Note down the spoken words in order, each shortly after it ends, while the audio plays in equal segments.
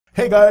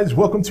Hey guys,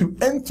 welcome to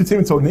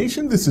Entertainment Talk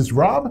Nation. This is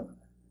Rob.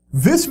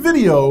 This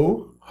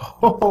video,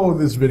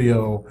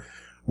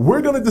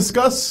 we're going to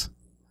discuss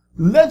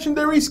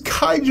Legendary's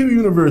Kaiju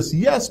universe.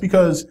 Yes,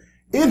 because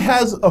it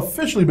has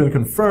officially been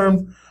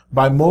confirmed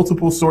by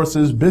multiple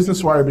sources,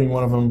 Business Wire being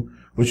one of them,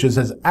 which is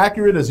as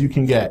accurate as you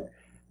can get.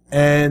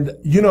 And,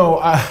 you know,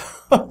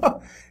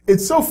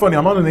 it's so funny.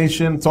 I'm on the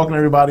Nation talking to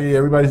everybody.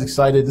 Everybody's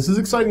excited. This is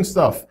exciting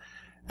stuff.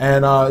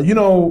 And, you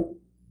know,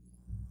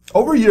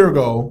 over a year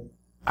ago,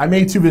 I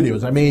made two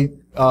videos. I made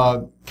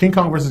King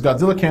Kong vs.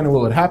 Godzilla, Can and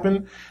Will It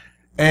Happen?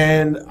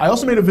 And I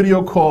also made a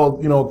video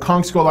called, you know,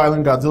 Kong Skull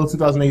Island, Godzilla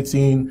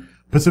 2018,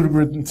 Pacific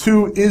Rim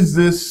 2, Is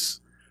This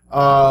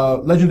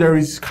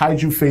Legendary's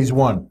Kaiju Phase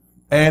 1?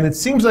 And it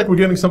seems like we're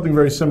getting something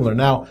very similar.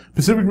 Now,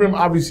 Pacific Rim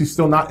obviously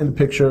still not in the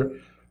picture,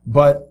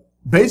 but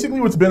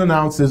basically what's been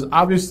announced is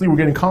obviously we're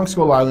getting Kong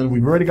Skull Island.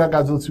 We've already got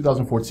Godzilla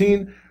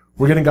 2014.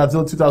 We're getting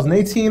Godzilla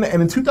 2018. And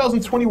in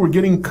 2020, we're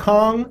getting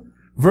Kong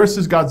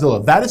versus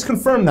Godzilla. That is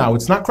confirmed now.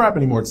 It's not crap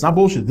anymore. It's not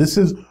bullshit. This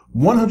is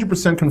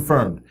 100%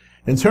 confirmed.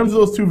 In terms of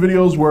those two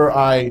videos where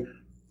I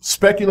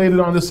speculated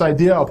on this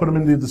idea, I'll put them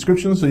in the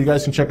description so you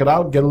guys can check it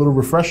out, get a little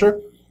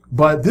refresher.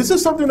 But this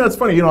is something that's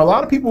funny. You know, a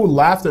lot of people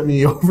laughed at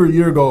me over a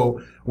year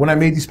ago when I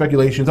made these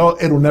speculations. Oh,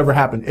 it'll never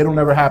happen. It'll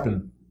never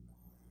happen.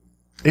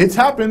 It's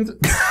happened.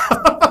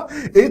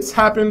 It's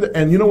happened.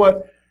 And you know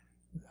what?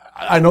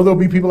 I know there'll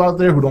be people out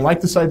there who don't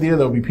like this idea.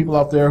 There'll be people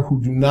out there who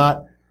do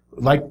not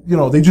like, you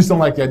know, they just don't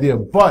like the idea.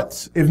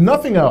 But if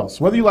nothing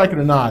else, whether you like it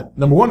or not,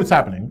 number one, it's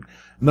happening.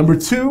 Number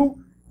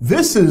two,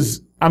 this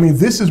is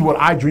what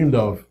I dreamed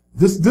of.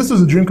 This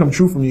is a dream come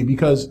true for me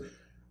because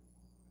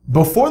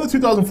before the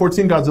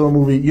 2014 Godzilla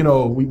movie, you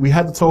know, we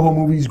had the Toho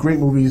movies, great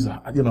movies,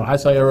 you know,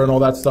 Heisei era and all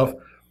that stuff.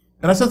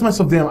 And I said to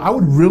myself, damn, I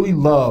would really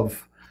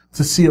love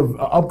to see an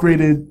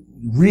upgraded,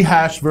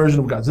 rehashed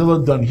version of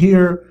Godzilla done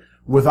here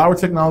with our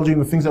technology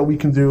and the things that we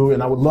can do.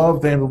 And I would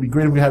love, damn, it would be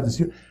great if we had this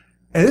here.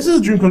 And this is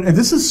a dream come, and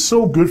this is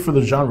so good for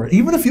the genre.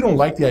 Even if you don't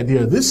like the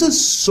idea, this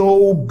is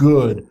so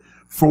good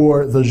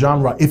for the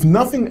genre. If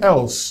nothing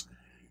else,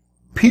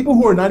 people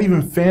who are not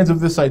even fans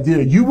of this idea,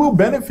 you will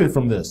benefit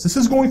from this. This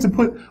is going to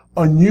put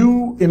a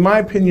new, in my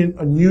opinion,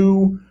 a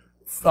new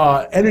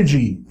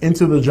energy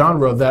into the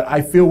genre that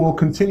I feel will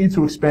continue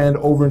to expand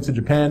over into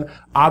Japan.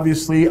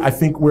 Obviously, I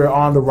think we're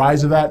on the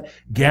rise of that.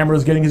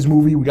 Gamera's getting his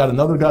movie. We got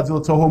another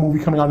Godzilla Toho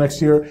movie coming out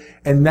next year.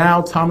 And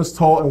now Thomas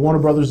Tull and Warner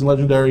Brothers and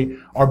Legendary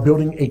are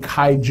building a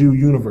Kaiju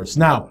universe.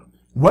 Now,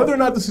 whether or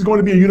not this is going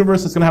to be a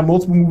universe that's going to have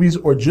multiple movies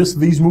or just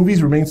these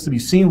movies remains to be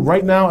seen.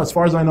 Right now, as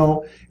far as I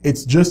know,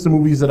 it's just the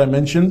movies that I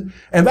mentioned.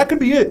 And that could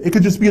be it. It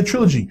could just be a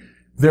trilogy.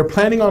 They're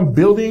planning on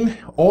building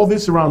all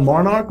this around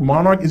Monarch.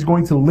 Monarch is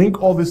going to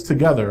link all this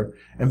together,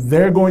 and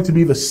they're going to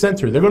be the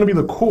center. They're going to be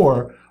the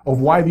core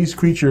of why these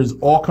creatures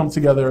all come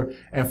together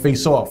and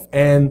face off.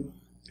 And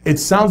it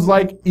sounds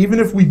like even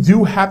if we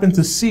do happen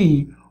to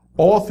see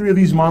all three of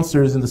these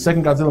monsters in the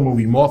second Godzilla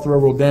movie, Mothra,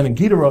 Rodan, and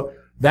Ghidorah,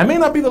 that may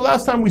not be the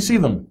last time we see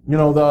them. You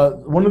know,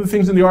 one of the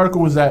things in the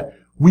article was that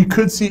we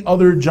could see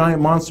other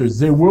giant monsters.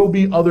 There will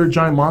be other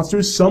giant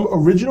monsters, some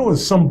original and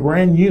some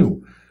brand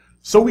new.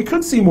 So we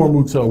could see more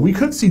Muto. We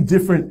could see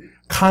different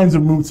kinds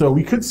of Muto.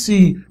 We could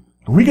see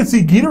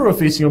Ghidorah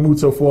facing a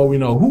Muto for all we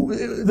know.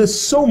 There's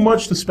so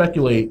much to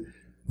speculate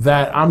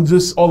that I'm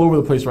just all over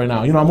the place right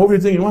now. You know, I'm over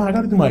here thinking, well, I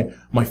gotta do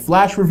my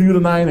Flash review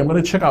tonight. I'm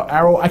gonna check out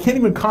Arrow. I can't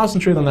even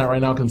concentrate on that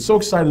right now because I'm so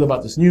excited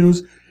about this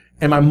news.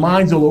 And my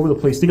mind's all over the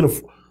place thinking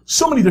of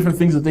so many different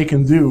things that they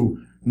can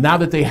do now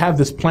that they have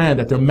this plan,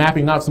 that they're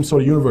mapping out some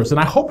sort of universe. And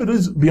I hope it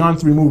is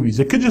beyond 3 movies.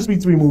 It could just be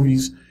 3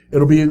 movies.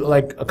 It'll be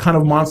like a kind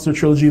of monster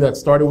trilogy that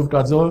started with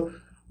Godzilla.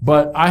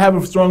 But I have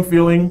a strong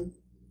feeling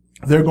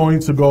they're going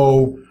to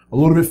go a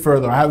little bit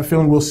further. I have a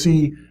feeling we'll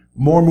see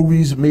more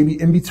movies maybe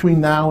in between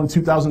now and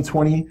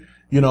 2020.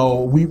 You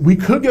know, we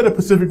could get a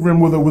Pacific Rim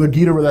with a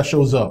Ghidorah that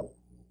shows up.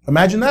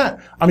 Imagine that.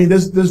 I mean,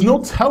 there's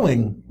no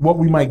telling what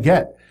we might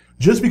get.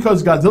 Just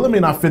because Godzilla may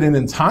not fit in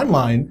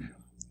timeline,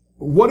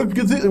 what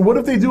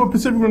if they do a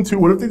Pacific Rim 2?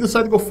 What if they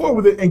decide to go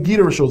forward with it and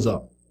Ghidorah shows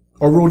up?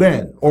 Or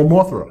Rodan? Or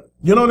Mothra?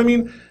 You know what I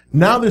mean?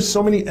 Now there's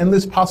so many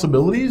endless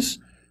possibilities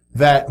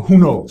that who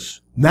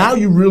knows? Now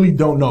you really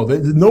don't know.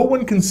 No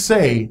one can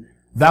say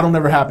that'll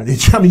never happen.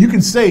 I mean, you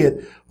can say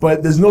it,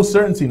 but there's no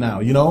certainty now,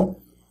 you know?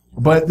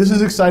 But this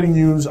is exciting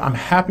news. I'm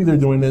happy they're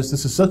doing this.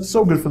 This is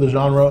so good for the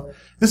genre.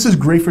 This is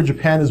great for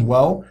Japan as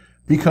well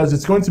because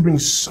it's going to bring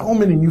so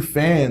many new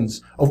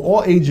fans of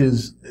all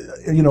ages,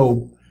 you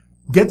know,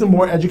 get them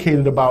more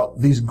educated about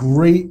these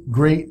great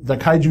the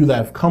kaiju that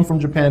have come from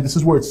Japan. This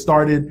is where it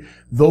started.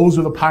 Those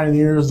are the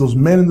pioneers, those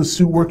men in the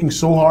suit working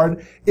so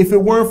hard. If it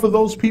weren't for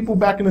those people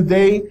back in the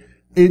day,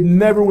 it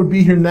never would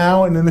be here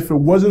now. And then if it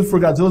wasn't for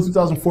Godzilla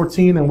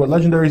 2014 and what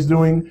Legendary is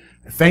doing,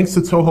 thanks to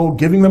Toho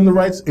giving them the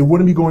rights, it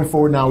wouldn't be going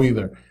forward now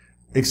either.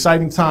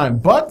 Exciting time.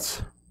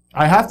 But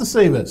I have to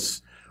say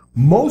this.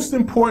 Most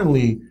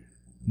importantly,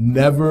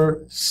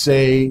 never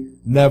say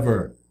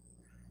never.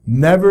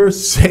 Never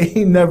say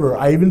never.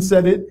 I even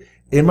said it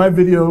in my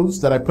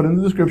videos that I put in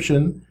the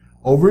description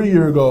over a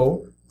year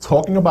ago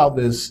talking about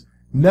this.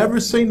 Never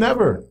say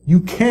never.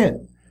 You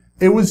can't.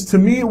 It was, to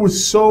me, it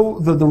was so,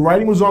 the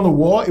writing was on the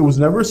wall. It was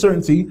never a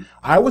certainty.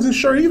 I wasn't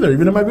sure either.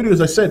 Even in my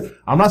videos, I said,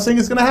 I'm not saying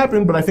it's going to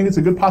happen, but I think it's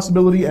a good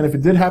possibility. And if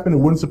it did happen, it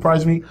wouldn't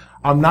surprise me.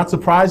 I'm not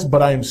surprised,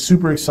 but I am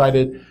super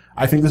excited.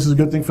 I think this is a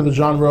good thing for the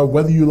genre,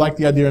 whether you like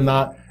the idea or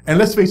not. And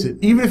let's face it,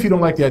 even if you don't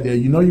like the idea,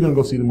 you know you're going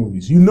to go see the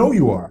movies. You know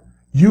you are.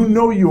 You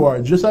know you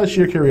are, just out of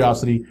sheer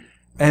curiosity.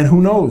 And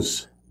who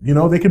knows? You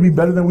know, they could be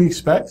better than we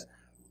expect.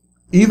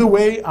 Either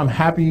way, I'm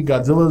happy.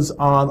 Godzilla's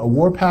on a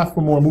warpath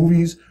for more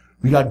movies.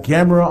 We got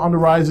Gamera on the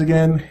rise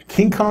again.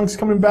 King Kong's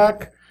coming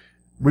back.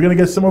 We're going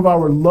to get some of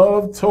our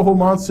loved Toho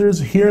monsters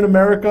here in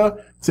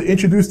America to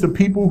introduce to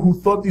people who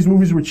thought these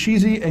movies were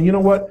cheesy. And you know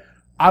what?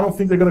 I don't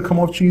think they're going to come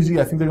off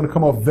cheesy. I think they're going to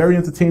come off very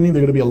entertaining.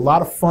 They're going to be a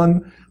lot of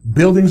fun.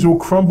 Buildings will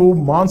crumble.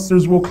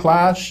 Monsters will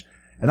clash.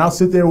 And I'll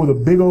sit there with a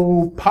big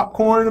old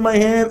popcorn in my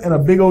hand and a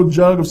big old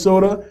jug of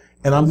soda.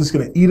 And I'm just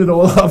going to eat it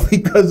all up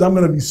because I'm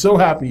going to be so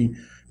happy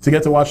to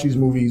get to watch these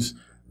movies.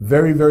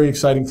 Very, very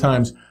exciting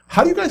times.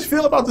 How do you guys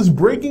feel about this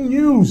breaking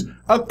news?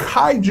 A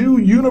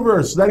Kaiju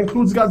universe that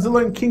includes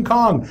Godzilla and King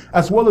Kong,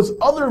 as well as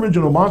other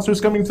original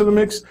monsters coming to the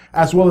mix,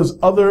 as well as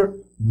other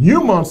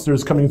new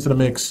monsters coming into the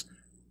mix.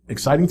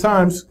 Exciting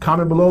times.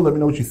 Comment below. Let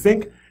me know what you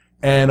think.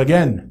 And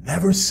again,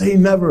 never say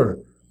never.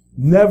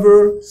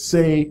 Never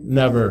say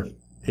never.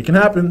 It can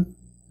happen.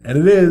 And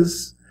it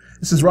is.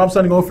 This is Rob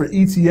signing off for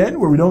ETN,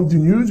 where we don't do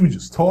news, we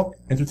just talk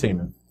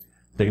entertainment.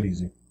 Take it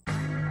easy.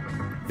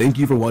 Thank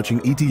you for watching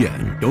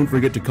ETN. Don't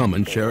forget to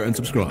comment, share, and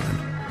subscribe.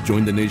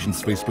 Join the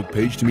nation's Facebook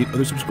page to meet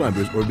other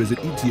subscribers or visit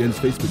ETN's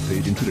Facebook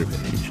page and Twitter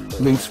page.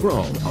 Links for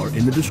all are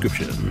in the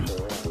description.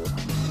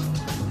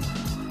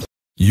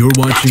 You're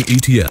watching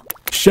ETN.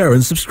 Share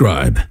and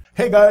subscribe.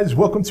 Hey guys,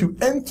 welcome to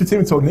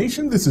Entertainment Talk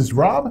Nation. This is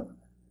Rob.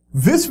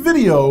 This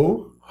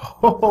video,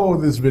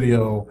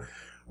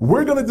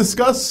 we're going to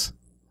discuss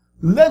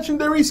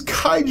Legendary's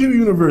Kaiju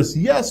universe.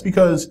 Yes,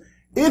 because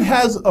it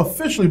has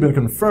officially been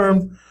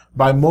confirmed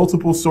by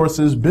multiple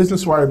sources,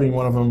 Business Wire being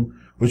one of them,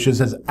 which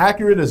is as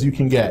accurate as you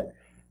can get.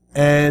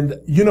 And,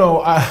 you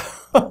know,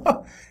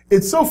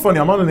 it's so funny.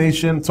 I'm on the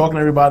Nation talking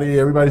to everybody.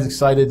 Everybody's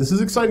excited. This is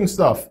exciting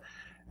stuff.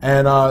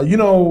 And, you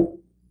know,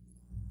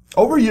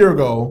 over a year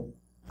ago,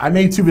 I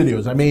made two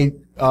videos. I made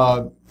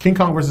King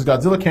Kong versus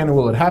Godzilla, Can and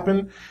Will It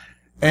Happen?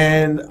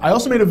 And I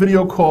also made a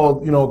video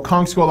called, you know,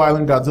 Kong Skull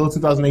Island, Godzilla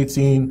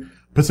 2018,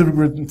 Pacific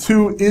Rim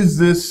 2, Is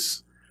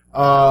This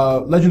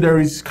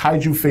Legendary's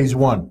Kaiju Phase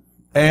 1?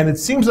 And it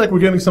seems like we're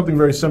getting something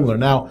very similar.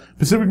 Now,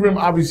 Pacific Rim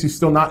obviously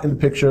still not in the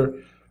picture,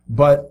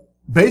 but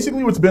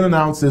basically what's been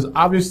announced is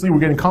obviously we're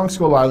getting Kong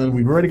Skull Island.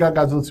 We've already got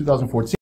Godzilla 2014.